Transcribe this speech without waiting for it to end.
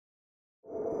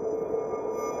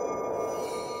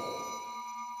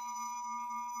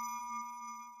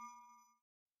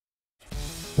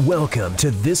Welcome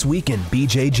to This Week in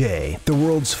BJJ, the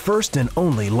world's first and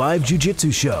only live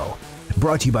jiu-jitsu show.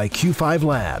 Brought to you by Q5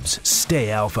 Labs.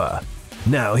 Stay Alpha.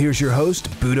 Now here's your host,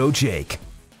 Budo Jake.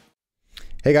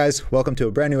 Hey guys, welcome to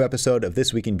a brand new episode of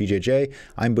This Week in BJJ.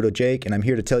 I'm Budo Jake, and I'm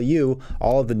here to tell you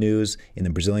all of the news in the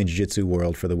Brazilian Jiu Jitsu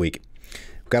world for the week.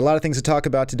 We've got a lot of things to talk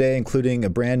about today, including a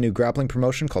brand new grappling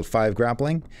promotion called 5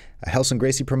 Grappling, a Helson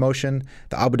Gracie promotion,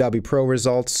 the Dhabi Pro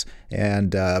results,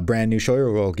 and a brand new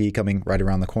Shoyoroll Gi coming right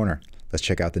around the corner. Let's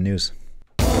check out the news.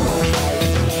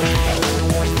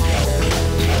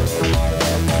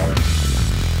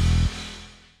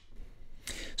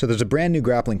 So there's a brand new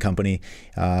grappling company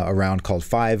around called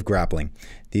 5 Grappling.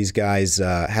 These guys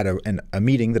had a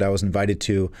meeting that I was invited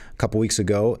to a couple weeks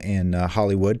ago in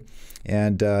Hollywood.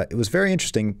 And it was very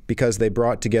interesting because they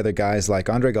brought together guys like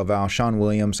Andre Galvao, Sean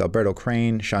Williams, Alberto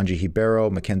Crane, Shanji Ribeiro,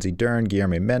 Mackenzie Dern,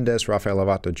 Guilherme Mendes, Rafael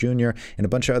Lovato Jr., and a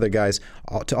bunch of other guys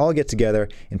to all get together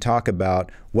and talk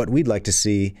about what we'd like to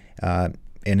see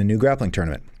in a new grappling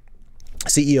tournament.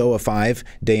 CEO of 5,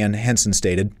 Dan Henson,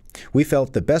 stated, "We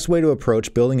felt the best way to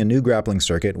approach building a new grappling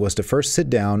circuit was to first sit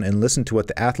down and listen to what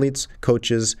the athletes,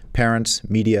 coaches, parents,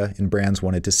 media, and brands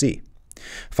wanted to see.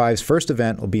 5's first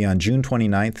event will be on June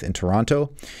 29th in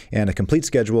Toronto, and a complete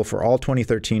schedule for all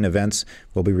 2013 events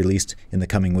will be released in the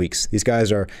coming weeks." These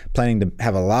guys are planning to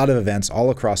have a lot of events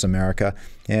all across America,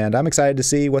 and I'm excited to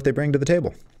see what they bring to the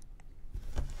table.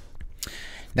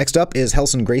 Next up is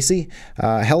Helson Gracie.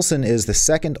 Helson is the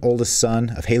second oldest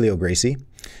son of Helio Gracie.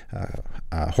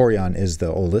 Rorion is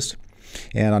the oldest.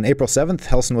 And on April 7th,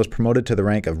 Helson was promoted to the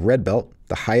rank of red belt,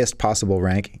 the highest possible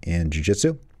rank in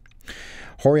jiu-jitsu.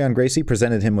 Rorion Gracie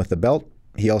presented him with the belt.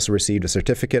 He also received a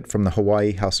certificate from the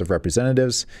Hawaii House of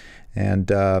Representatives. And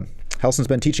Helson's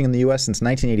been teaching in the U.S. since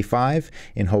 1985,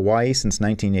 in Hawaii since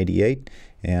 1988,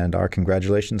 and our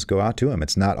congratulations go out to him.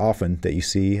 It's not often that you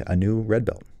see a new red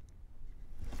belt.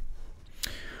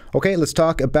 Okay, let's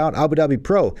talk about Dhabi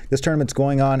Pro. This tournament's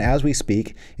going on as we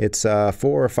speak. It's a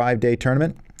 4 or 5 day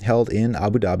tournament held in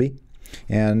Abu Dhabi.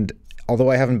 And although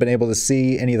I haven't been able to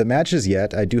see any of the matches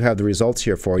yet, I do have the results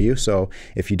here for you. So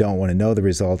if you don't want to know the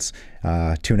results,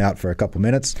 tune out for a couple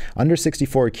minutes. Under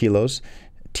 64 kilos,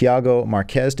 Thiago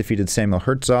Marquez defeated Samuel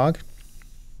Herzog.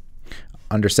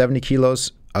 Under 70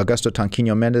 kilos, Augusto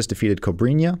Tanquinho Mendes defeated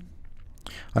Cobrinha.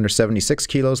 Under 76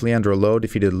 kilos, Leandro Lowe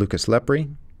defeated Lucas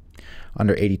Lepri.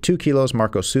 Under 82 kilos,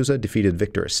 Marco Souza defeated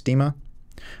Victor Estima.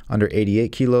 Under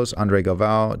 88 kilos, Andre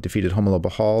Galvao defeated Romulo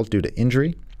Bahal due to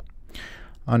injury.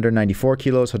 Under 94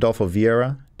 kilos, Rodolfo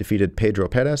Vieira defeated Pedro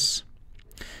Perez.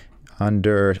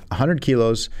 Under 100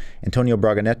 kilos, Antonio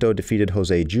Braga Neto defeated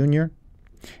Jose Jr.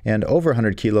 And over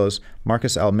 100 kilos,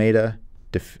 Marcus Almeida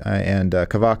and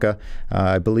Cavaca.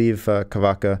 I believe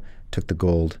Cavaca took the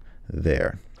gold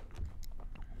there.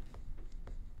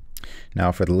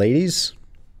 Now for the ladies.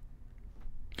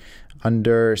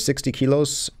 Under 60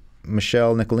 kilos,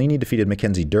 Michelle Nicolini defeated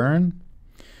Mackenzie Dern.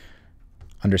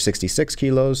 Under 66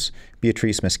 kilos,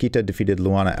 Beatriz Mesquita defeated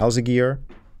Luana Alzaguir.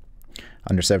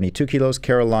 Under 72 kilos,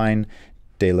 Caroline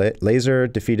De Laser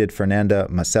defeated Fernanda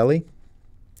Maselli.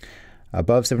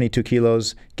 Above 72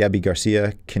 kilos, Gabby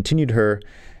Garcia continued her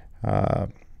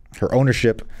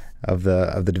ownership of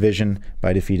the division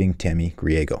by defeating Tammy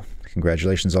Griego.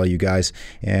 Congratulations, all you guys.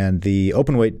 And the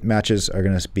open weight matches are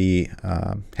going to be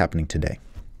happening today.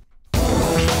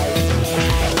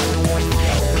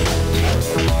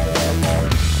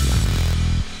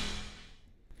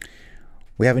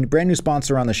 We have a brand new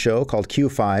sponsor on the show called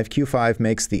Q5. Q5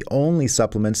 makes the only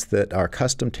supplements that are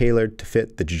custom tailored to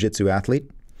fit the jiu-jitsu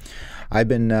athlete. I've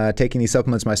been taking these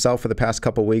supplements myself for the past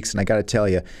couple weeks, and I got to tell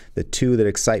you, the two that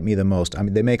excite me the most. I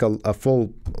mean, they make a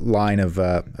full line of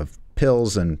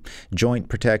pills and joint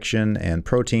protection and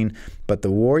protein, but the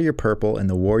Warrior Purple and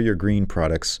the Warrior Green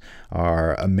products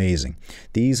are amazing.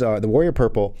 These are, the Warrior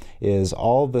Purple is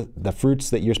all the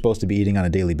fruits that you're supposed to be eating on a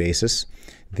daily basis.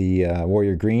 The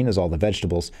Warrior Green is all the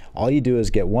vegetables. All you do is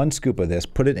get 1 scoop of this,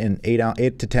 put it in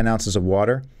 8 to 10 ounces of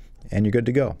water, and you're good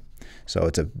to go. So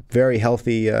it's a very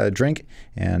healthy drink,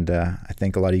 and I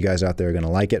think a lot of you guys out there are going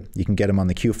to like it. You can get them on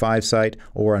the Q5 site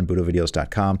or on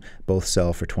BudoVideos.com. Both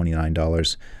sell for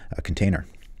 $29 a container.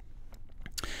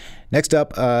 Next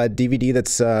up, a DVD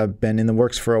that's been in the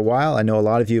works for a while. I know a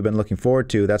lot of you have been looking forward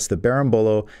to. That's the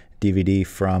Berimbolo DVD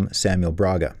from Samuel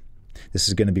Braga. This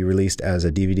is going to be released as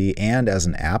a DVD and as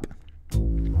an app.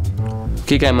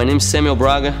 Okay guys, my name is Samuel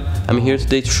Braga. I'm here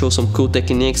today to show some cool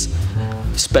techniques,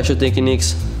 special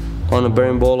techniques on a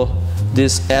Berimbolo.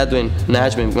 This Edwin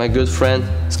Najman, my good friend,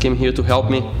 came here to help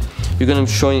me. We're gonna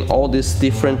be showing all these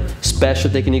different special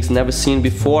techniques never seen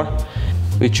before.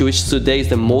 which today is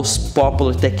the most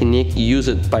popular technique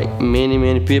used by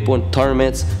many people in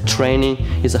tournaments, training.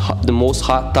 Is the most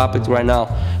hot topic right now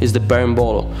is the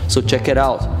Berimbolo. So check it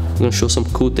out. I'm gonna show some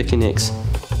cool techniques.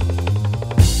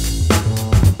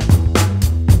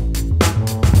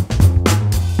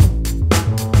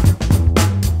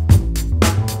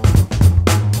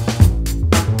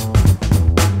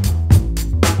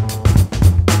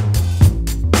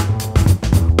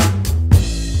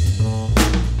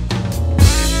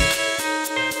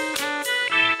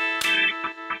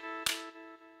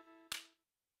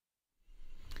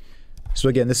 So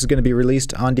again, this is going to be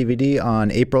released on DVD on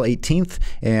April 18th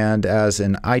and as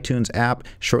an iTunes app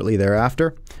shortly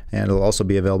thereafter. And it'll also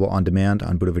be available on demand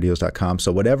on BudoVideos.com.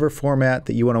 So whatever format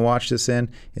that you want to watch this in,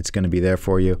 it's going to be there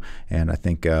for you. And I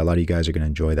think a lot of you guys are going to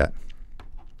enjoy that.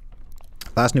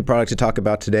 Last new product to talk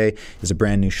about today is a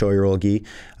brand new Shoyoroll Gi.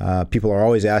 People are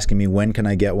always asking me, when can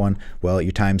I get one? Well,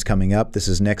 your time's coming up. This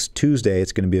is next Tuesday.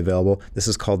 It's going to be available. This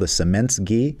is called the Cements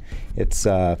Gi. It's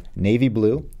navy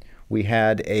blue. We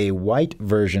had a white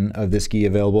version of this gi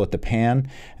available at the Pan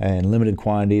in limited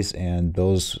quantities, and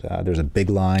those there's a big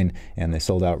line, and they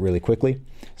sold out really quickly.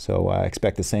 So I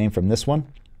expect the same from this one.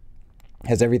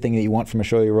 Has everything that you want from a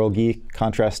Shoyoroll Gi: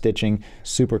 contrast stitching,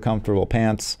 super comfortable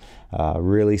pants,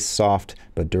 really soft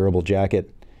but durable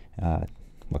jacket.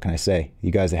 What can I say?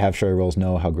 You guys that have Shoyorolls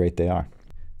know how great they are.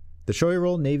 The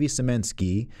Shoyoroll Navy Cements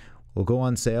Gi will go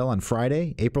on sale on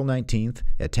Friday, April 19th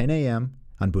at 10 a.m.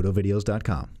 on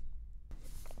BudoVideos.com.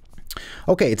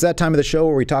 Okay, it's that time of the show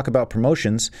where we talk about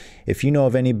promotions. If you know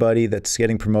of anybody that's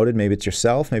getting promoted, maybe it's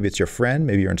yourself, maybe it's your friend,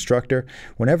 maybe your instructor,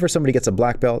 whenever somebody gets a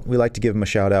black belt, we like to give them a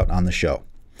shout out on the show.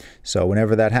 So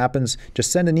whenever that happens,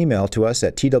 just send an email to us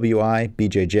at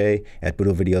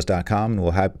TWIBJJ@BudoVideos.com, and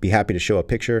we'll be happy to show a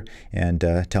picture and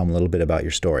tell them a little bit about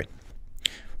your story.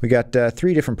 We got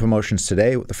 3 different promotions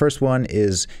today. The first one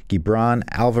is Gibran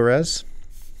Alvarez.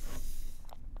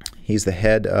 He's the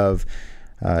head of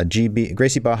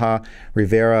Gracie Baja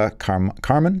Rivera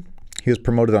Carmen. He was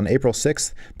promoted on April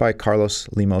 6th by Carlos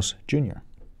Limos Jr.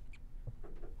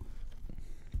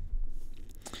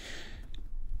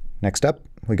 Next up,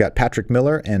 we got Patrick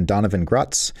Miller and Donovan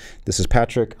Grutz. This is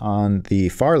Patrick on the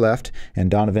far left and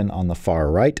Donovan on the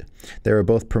far right. They were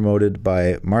both promoted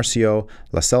by Marcio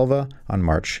La Selva on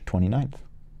March 29th.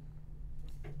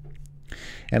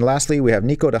 And lastly, we have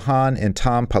Nico DeHaan and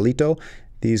Tom Palito.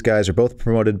 These guys are both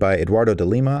promoted by Eduardo de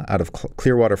Lima out of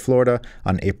Clearwater, Florida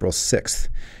on April 6th.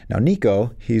 Now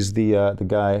Nico, he's the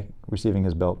guy receiving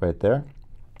his belt right there.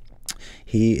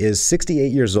 He is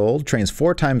 68 years old, trains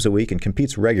 4 times a week, and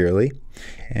competes regularly.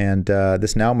 And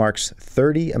this now marks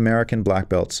 30 American black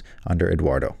belts under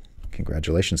Eduardo.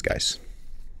 Congratulations, guys.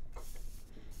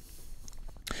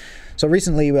 So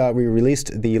recently we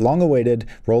released the long-awaited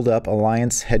Rolled Up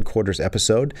Alliance Headquarters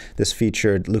episode. This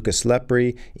featured Lucas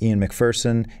Lepre, Ian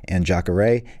McPherson, and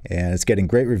Jacare, and it's getting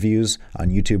great reviews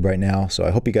on YouTube right now, so I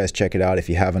hope you guys check it out if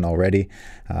you haven't already.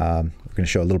 We're going to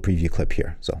show a little preview clip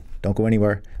here, so don't go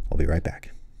anywhere. We'll be right back.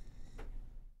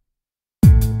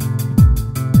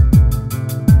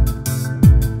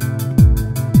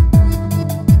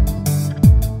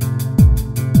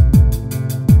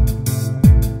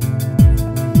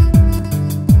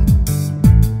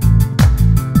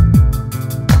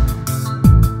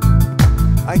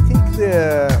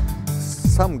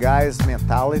 Some guys'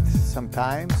 mentality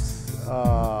sometimes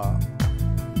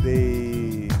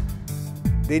they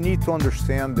need to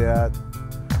understand that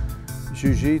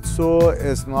Jiu-Jitsu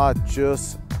is not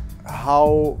just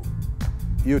how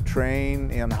you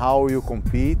train and how you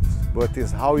compete, but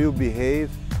it's how you behave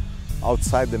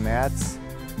outside the mats.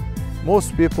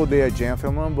 Most people, they are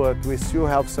gentlemen, but we still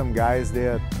have some guys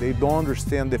that they don't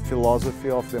understand the philosophy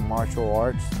of the martial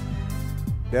arts.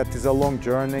 That is a long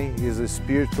journey, is a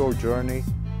spiritual journey,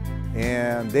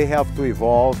 and they have to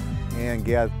evolve and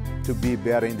get to be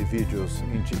better individuals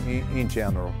in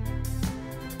general.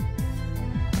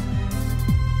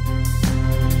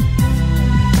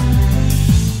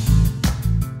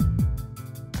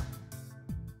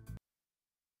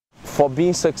 For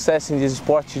being success in this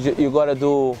sport, you gotta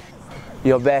do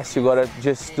your best. You gotta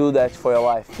just do that for your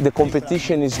life. The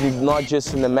competition is not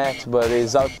just in the mat, but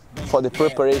it's out for the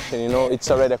preparation, you know.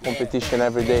 It's already a competition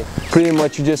every day. Pretty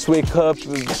much you just wake up,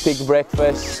 take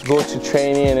breakfast, go to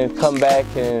training, and then come back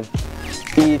and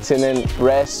eat, and then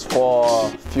rest for a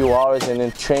few hours, and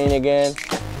then train again.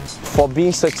 For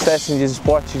being success in this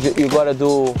sport, you gotta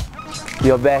do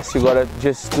your best. You gotta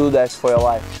just do that for your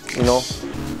life, you know.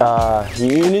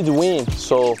 You need to win,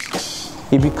 so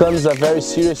it becomes a very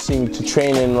serious thing to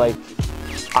train and like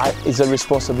it's a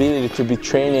responsibility to be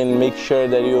training and make sure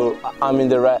that I'm in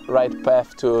the right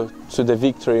path to the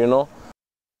victory, you know.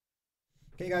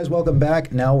 Hey guys, welcome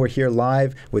back. Now we're here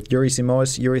live with Yuri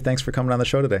Simoes. Yuri, thanks for coming on the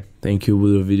show today. Thank you,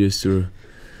 BudoVideos, to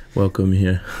welcome me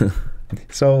here.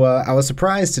 So I was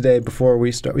surprised today before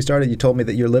we started. You told me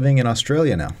that you're living in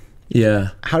Australia now. Yeah.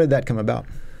 How did that come about?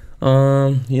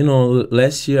 You know,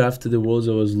 last year after the Worlds,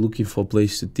 I was looking for a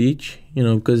place to teach. You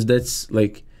know, because that's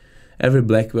like every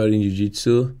black belt in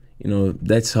Jiu-Jitsu. You know,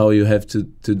 that's how you have to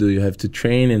do. You have to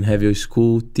train and have your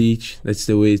school teach. That's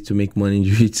the way to make money in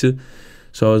Jiu-Jitsu.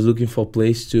 So I was looking for a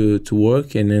place to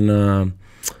work, and then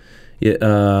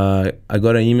I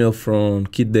got an email from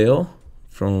Kid Dale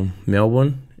from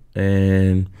Melbourne,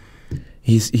 and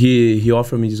he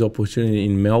offered me this opportunity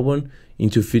in Melbourne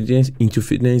into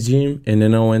fitness gym, and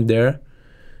then I went there,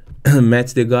 met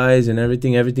the guys, and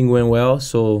everything went well.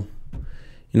 So,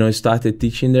 you know, I started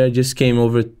teaching there. Just came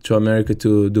over to America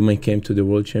to do my camp to the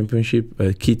World Championship.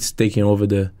 Kid's taking over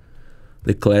the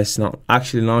class now.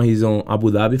 Actually, now he's on Abu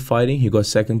Dhabi fighting. He got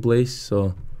second place.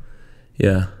 So,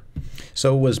 yeah.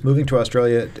 So was moving to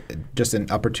Australia just an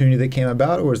opportunity that came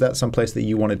about, or was that someplace that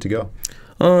you wanted to go?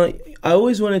 I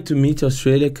always wanted to meet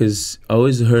Australia because I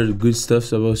always heard good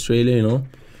stuff about Australia, you know.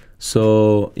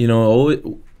 So, you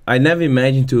know, I never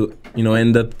imagined to, you know,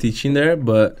 end up teaching there,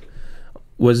 but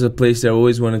was a place that I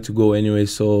always wanted to go anyway.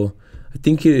 So I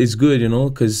think it's good, you know,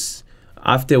 because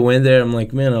after I went there, I'm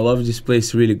like, man, I love this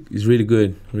place. It's really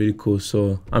good, really cool.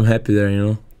 So I'm happy there, you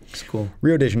know. It's cool.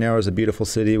 Rio de Janeiro is a beautiful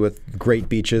city with great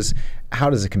beaches. How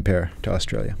does it compare to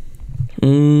Australia?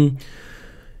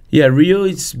 Yeah, Rio,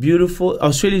 it's beautiful.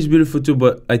 Australia is beautiful too,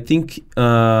 but I think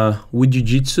with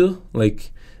Jiu-Jitsu,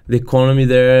 like the economy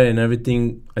there and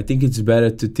everything, I think it's better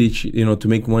to teach, you know, to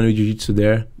make money with Jiu-Jitsu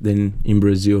there than in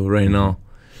Brazil right now.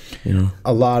 You know,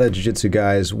 a lot of jiu-jitsu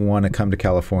guys want to come to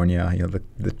California. You know,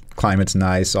 the climate's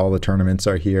nice, all the tournaments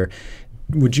are here.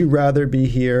 Would you rather be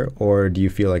here, or do you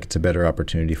feel like it's a better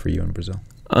opportunity for you in Brazil?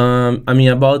 I mean,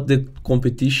 about the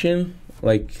competition,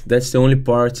 like that's the only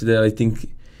part that I think,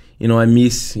 you know, I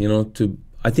miss. You know,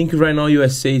 I think right now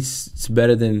USA it's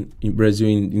better than in Brazil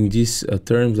in these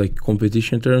terms, like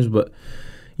competition terms. But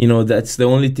you know, that's the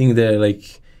only thing that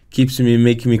like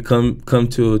making me come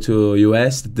to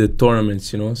US, the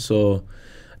tournaments, you know. So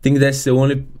I think that's the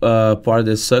only part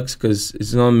that sucks, because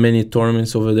it's not many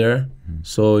tournaments over there.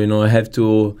 So, you know, I have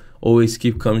to always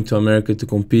keep coming to America to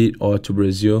compete, or to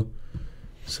Brazil.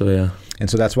 So yeah. And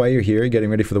so that's why you're here, getting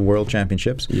ready for the World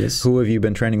Championships. Yes. Who have you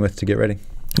been training with to get ready?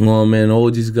 Oh man, all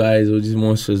these guys, all these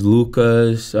monsters: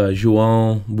 Lucas,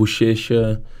 João,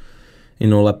 Bochecha, you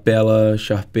know, Lapella,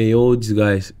 Sharpay, all these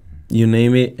guys, you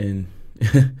name it, and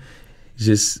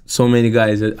just so many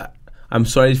guys. I'm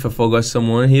sorry if I forgot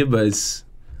someone here, but it's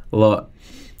a lot.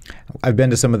 I've been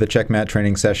to some of the checkmat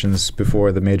training sessions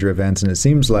before the major events, and it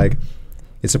seems like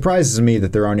it surprises me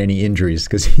that there aren't any injuries,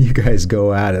 because you guys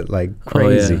go at it like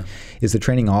crazy. Oh, yeah. Is the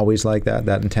training always like that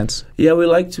intense? Yeah, we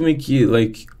like to make it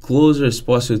like closer as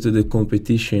possible to the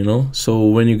competition, you know. So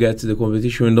when you get to the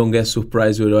competition, we don't get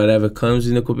surprised with whatever comes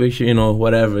in the competition, you know,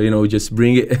 whatever, you know, we just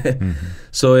bring it.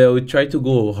 So yeah, we try to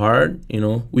go hard, you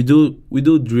know. We do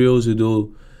drills, we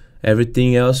do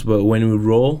everything else, but when we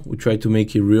roll, we try to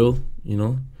make it real, you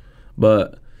know.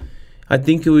 But I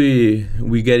think we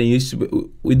getting used to it.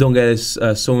 We don't get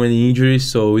so many injuries,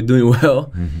 so we're doing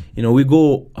well. You know, we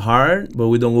go hard, but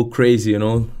we don't go crazy, you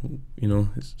know.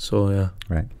 So yeah.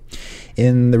 Right.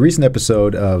 In the recent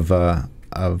episode of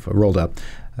Rolled Up,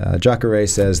 Jacare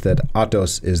says that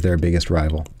Atos is their biggest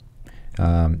rival.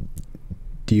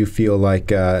 Do you feel like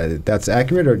that's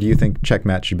accurate, or do you think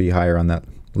Checkmat should be higher on that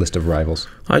list of rivals?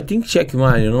 I think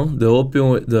Checkmat, you know,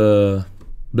 the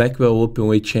black belt open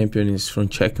weight champion is from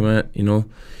Checkmat, you know.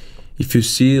 If you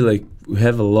see, like, we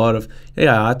have a lot of,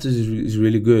 yeah, Atos is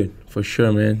really good, for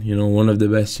sure, man. You know, one of the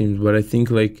best teams. But I think,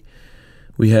 like,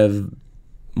 we have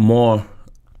more,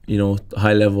 you know,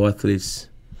 high-level athletes.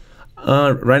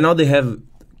 Right now they have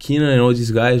Keenan and all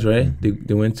these guys, right?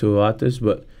 They went to Atos,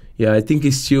 but, yeah, I think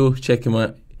it's still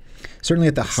Checkmat. Certainly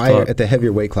at the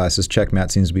heavier weight classes,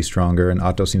 Checkmat seems to be stronger, and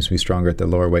Atos seems to be stronger at the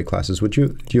lower weight classes.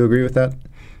 Do you agree with that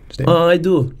statement? I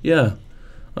do, yeah.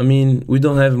 I mean, we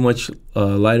don't have much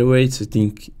lighter weights. I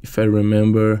think, if I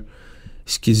remember,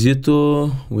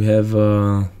 Esquisito, we have,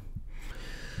 I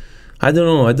don't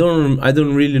know. I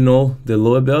don't really know the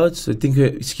lower belts. I think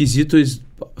Esquisito is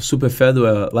super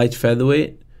featherweight, light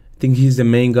featherweight. I think he's the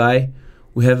main guy.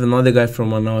 We have another guy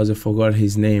from Manaus. I forgot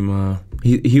his name.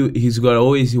 He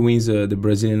wins the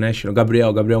Brazilian national.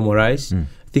 Gabriel Moraes. I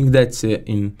think that's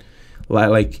in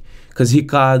like because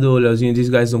Ricardo, Leozinho, these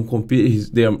guys don't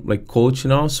compete. They are like coach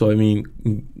now. So I mean,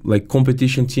 like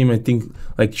competition team, I think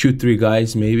like 2-3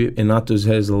 guys maybe, and Atos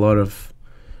has a lot of,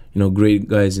 you know, great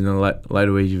guys in the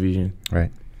lightweight division.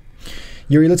 Right.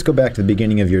 Yuri, let's go back to the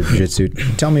beginning of your jiu-jitsu.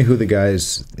 Tell me who the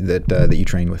guys that you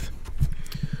trained with.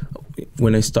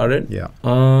 When I started? Yeah.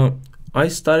 I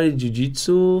started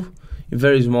jiu-jitsu in a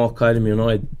very small academy, you know.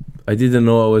 I didn't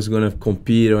know I was going to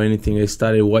compete or anything. I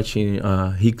started watching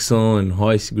Rickson and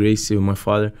Royce Gracie with my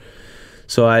father.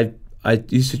 So I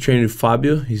used to train with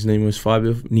Fabio. His name was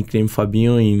Fabio, nicknamed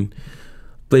Fabinho, in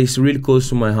a place really close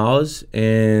to my house.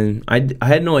 And I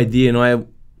had no idea, you know.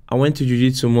 I went to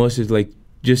jiu-jitsu mostly like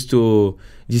just to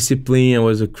discipline. I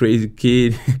was a crazy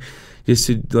kid. Just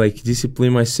to like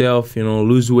discipline myself, you know,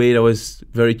 lose weight. I was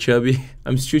very chubby.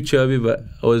 I'm still chubby, but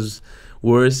I was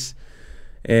worse.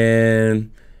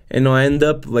 And you know, I ended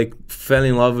up like fell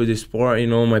in love with the sport. You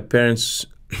know, my parents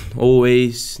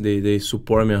always they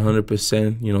support me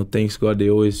 100%. You know, thanks God,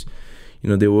 they always, you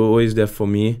know, they were always there for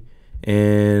me.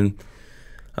 And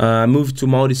I moved to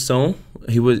Maldição.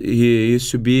 He used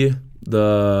to be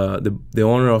the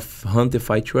owner of Hunter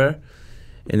Fightwear,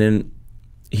 and then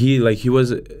he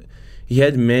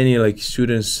had many like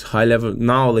students high level.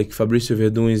 Now like Fabrício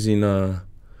Verdun is in a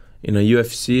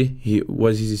UFC. He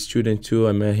was his student too.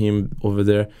 I met him over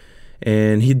there,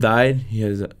 and he died. He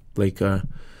has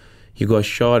he got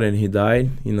shot and he died.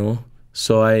 You know,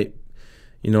 so I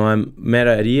met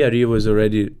Ari. Ari was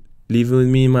already living with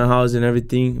me in my house and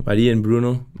everything. Ari and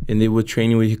Bruno, and they were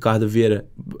training with Ricardo Vieira.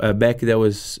 Back there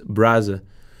was Braga.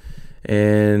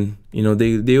 And you know,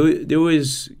 they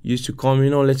always used to call me,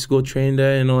 you know, let's go train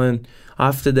there, you know. And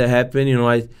after that happened, you know,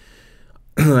 I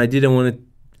didn't want to,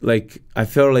 like, I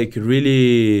felt like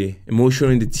really emotional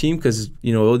in the team because,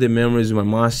 you know, all the memories with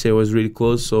my master was really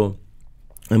close. So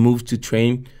I moved to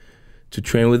train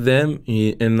with them,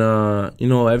 and you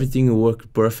know, everything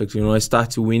worked perfect. You know, I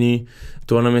started winning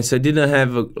tournaments. I didn't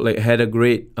have had a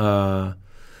great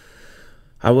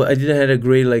I didn't have a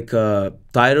great like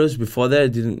titles before that. I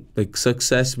didn't like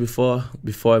success before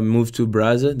I moved to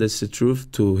Braga. That's the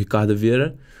truth, to Ricardo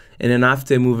Vieira. And then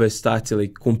after I moved, I started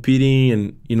like competing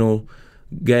and, you know,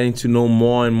 getting to know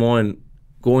more and more and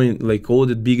going like all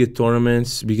the biggest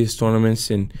tournaments,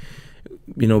 and,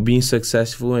 you know, being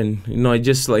successful. And, you know, I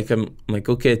just like, I'm like,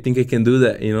 okay, I think I can do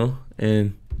that, you know,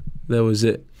 and that was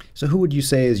it. So who would you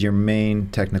say is your main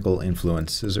technical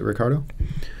influence? Is it Ricardo?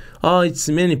 Oh, it's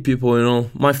many people, you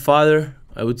know. My father,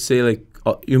 I would say, like,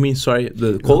 you mean, sorry,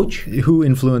 the coach? Who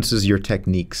influences your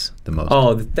techniques the most?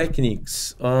 Oh, the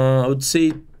techniques. I would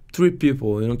say 3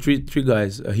 people, you know, three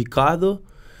guys. Ricardo,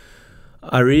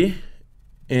 Ari,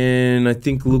 and I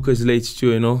think Lucas Leite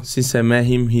too, you know. Since I met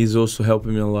him, he's also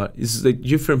helping me a lot. It's like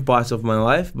different parts of my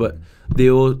life, but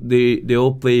they all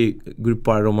play a good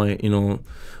part on my, you know,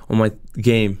 on my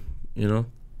game, you know.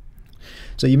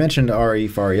 So you mentioned Ari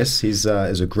Farias. He's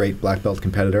is a great black belt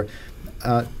competitor.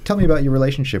 Tell me about your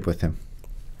relationship with him.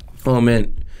 Oh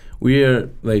man, we are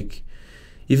like,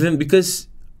 even because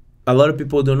a lot of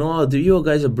people don't know, oh, you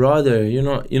guys are brother, you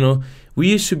know. We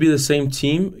used to be the same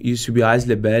team. Used to be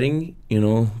Isle Betting, you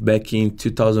know, back in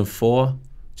 2004.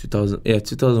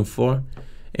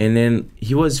 And then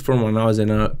he was from Manaus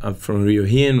and I'm from Rio.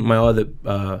 He and my other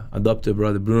adopted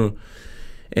brother Bruno.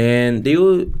 And they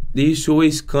used to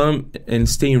always come and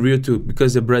stay in Rio too,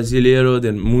 because the Brasileiro,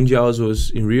 the Mundials was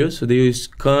in Rio, so they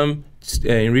used to come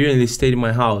in Rio and they stayed in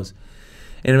my house.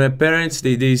 And my parents,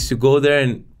 they used to go there,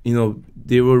 and, you know,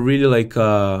 they were really like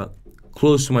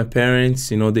close to my parents,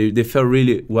 you know, they felt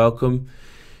really welcome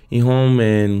in home,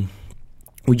 and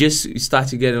we just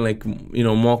started getting like, you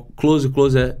know, more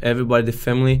closer, everybody, the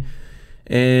family.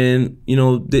 And, you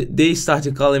know, they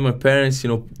started calling my parents, you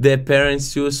know, their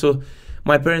parents too, so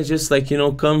my parents just like, you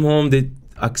know, come home, they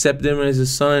accept them as a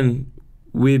son.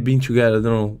 We've been together, I don't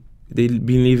know. They've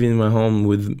been living in my home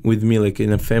with me, like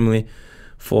in a family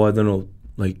for, I don't know,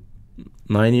 like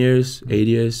 9 years, 8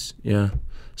 years, yeah.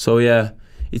 So yeah,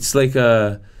 it's like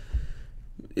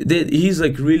he's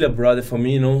like really a brother for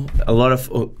me, you know. A lot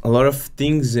of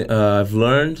things I've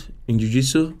learned in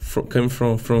jiu-jitsu came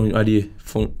from Ari,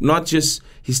 from not just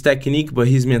his technique, but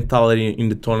his mentality in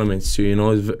the tournaments too, you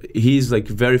know. He's like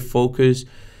very focused,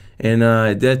 and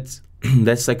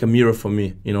that's like a mirror for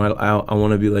me, you know. I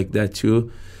want to be like that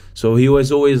too. So he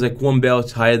was always like 1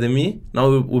 belt higher than me.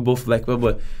 Now we're both black belt,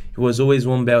 but he was always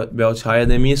 1 belt higher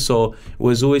than me. So it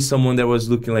was always someone that was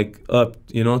looking like up,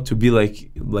 you know, to be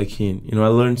like him. You know, I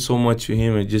learned so much from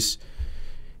him, and just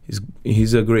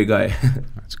he's a great guy.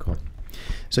 That's cool.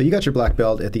 So you got your black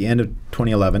belt at the end of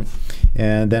 2011,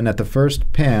 and then at the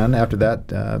first Pan, after that,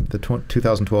 the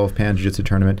 2012 Pan Jiu-Jitsu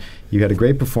tournament, you had a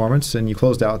great performance, and you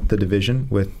closed out the division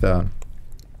with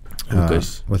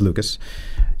Lucas.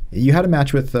 You had a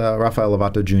match with Rafael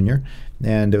Lovato Jr.,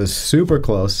 and it was super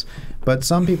close. But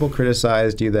some people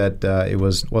criticized you that it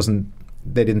wasn't.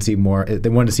 They didn't see more. They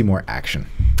wanted to see more action.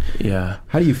 Yeah.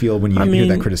 How do you feel when you hear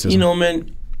that criticism? You know,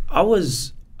 man, I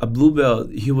was a blue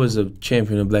belt. He was a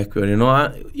champion, a black belt. You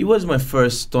know, it was my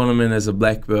first tournament as a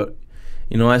black belt.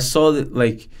 You know, I saw that,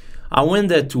 like, I went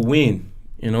there to win.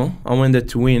 You know, I went there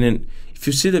to win. And if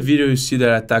you see the video, you see that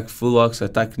I attack full locks, I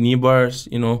attack knee bars.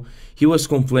 You know, he was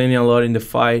complaining a lot in the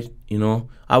fight. You know,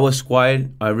 I was quiet.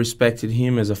 I respected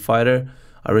him as a fighter.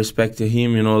 I respected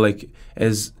him, you know, like,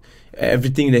 as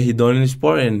everything that he done in the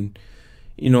sport. And,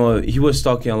 you know, he was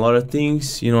talking a lot of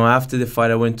things. You know, after the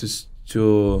fight, I went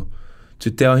to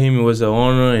tell him it was an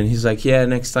honor. And he's like, yeah,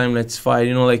 next time let's fight.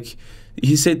 You know, like,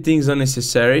 he said things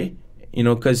unnecessary, you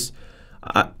know, because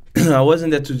I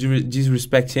wasn't there to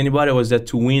disrespect anybody. I was there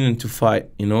to win and to fight,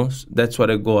 you know. That's what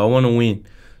I go. I want to win.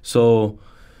 So,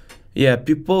 yeah,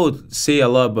 people say a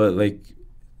lot, but, like,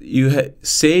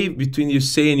 say between you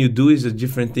say and you do is a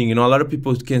different thing. You know, a lot of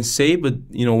people can say, but,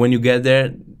 you know, when you get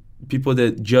there, people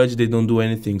that judge, they don't do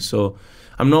anything. So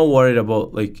I'm not worried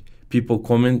about, like, people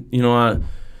comment. You know,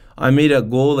 I made a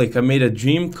goal, like, I made a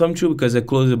dream come true because I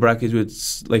closed the bracket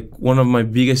with, like, one of my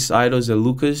biggest idols,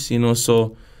 Lucas, you know,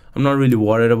 so I'm not really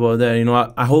worried about that. You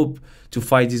know, I hope to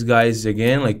fight these guys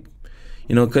again, like,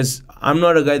 you know, because I'm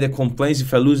not a guy that complains.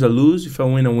 If I lose, I lose. If I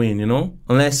win, I win, you know,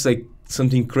 unless, like,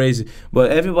 something crazy.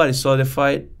 But everybody saw the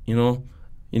fight, you know,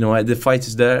 the fight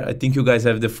is there. I think you guys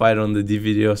have the fight on the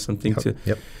DVD or something too.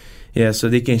 Yep. Yeah, so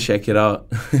they can check it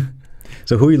out.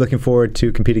 So who are you looking forward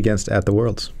to compete against at the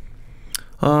Worlds?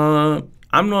 I'm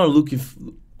not looking.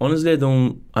 Honestly,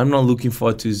 I'm not looking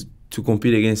forward to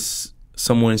compete against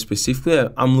someone specifically.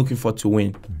 I'm looking forward to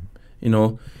win. You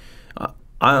know,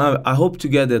 I hope to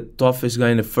get the toughest guy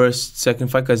in the first, second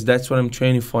fight because that's what I'm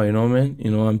training for. You know, man. You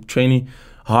know, I'm training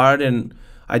hard, and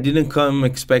I didn't come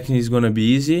expecting it's gonna be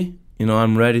easy. You know,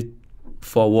 I'm ready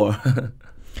for war.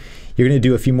 You're gonna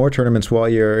do a few more tournaments while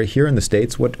you're here in the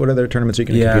States. What other tournaments are you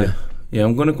gonna compete in? Yeah,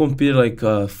 I'm gonna compete like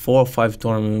 4 or 5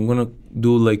 tournaments. I'm gonna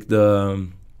do like the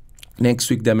next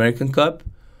week the American Cup.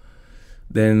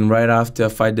 Then right after I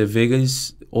fight the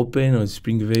Vegas Open or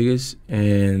Spring Vegas,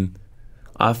 and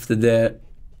after that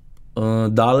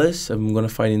Dallas. I'm gonna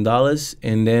fight in Dallas,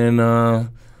 and then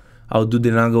I'll do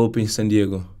the Naga Open in San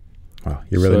Diego. Wow,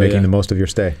 you're really making the most of your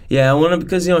stay. Yeah, I want to,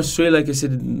 because in Australia, like I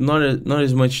said, not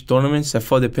as much tournaments. I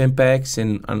fought the Pen Packs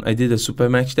and I did a super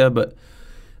match there, but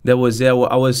that was there.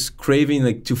 I was craving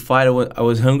like to fight. I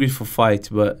was hungry for fight,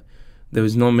 but there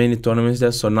was not many tournaments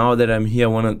there. So now that I'm here, I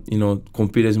want to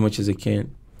compete as much as I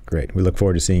can. Great. We look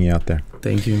forward to seeing you out there.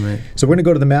 Thank you, man. So we're going to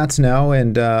go to the mats now,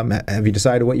 and have you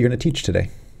decided what you're going to teach today?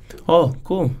 Oh,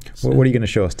 cool. What are you going to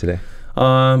show us today?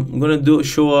 I'm going to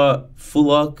show a full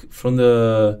lock from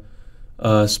the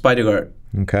spider guard.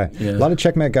 Okay. Yeah. A lot of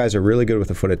checkmate guys are really good with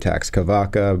the foot attacks.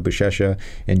 Kavaka, Bushesha,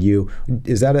 and you.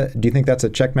 Do you think that's a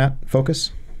checkmate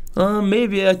focus?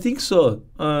 Maybe. I think so.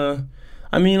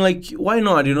 I mean, like, why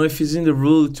not? If it's in the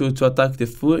rule to attack the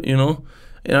foot,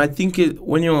 And I think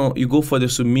when you go for the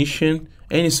submission,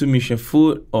 any submission,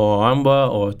 foot or armbar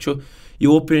or choke,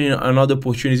 you open another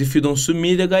opportunity. If you don't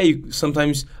submit the guy,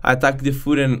 sometimes I attack the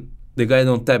foot and the guy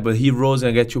don't tap, but he rolls and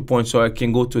I get 2 points, so I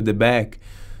can go to the back.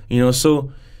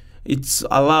 So it's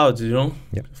allowed, Yep.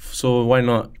 So why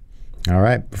not? All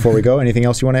right. Before we go, anything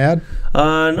else you want to add?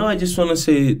 No, I just want to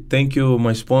say thank you,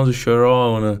 my sponsor, Shoyoroll.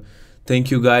 I want to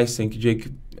thank you guys, thank you, Jake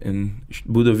and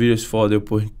BudoVideos for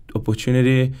the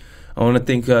opportunity. I want to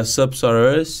thank Subs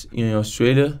in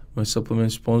Australia, my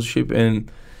supplement sponsorship, and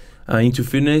Into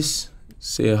Fitness.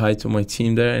 Say hi to my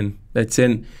team there, and that's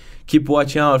it. Keep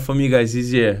watching out for me, guys,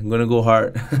 this year. I'm going to go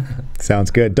hard. Sounds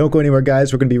good. Don't go anywhere,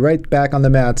 guys. We're going to be right back on the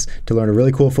mats to learn a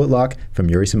really cool footlock from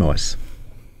Yuri Simoes.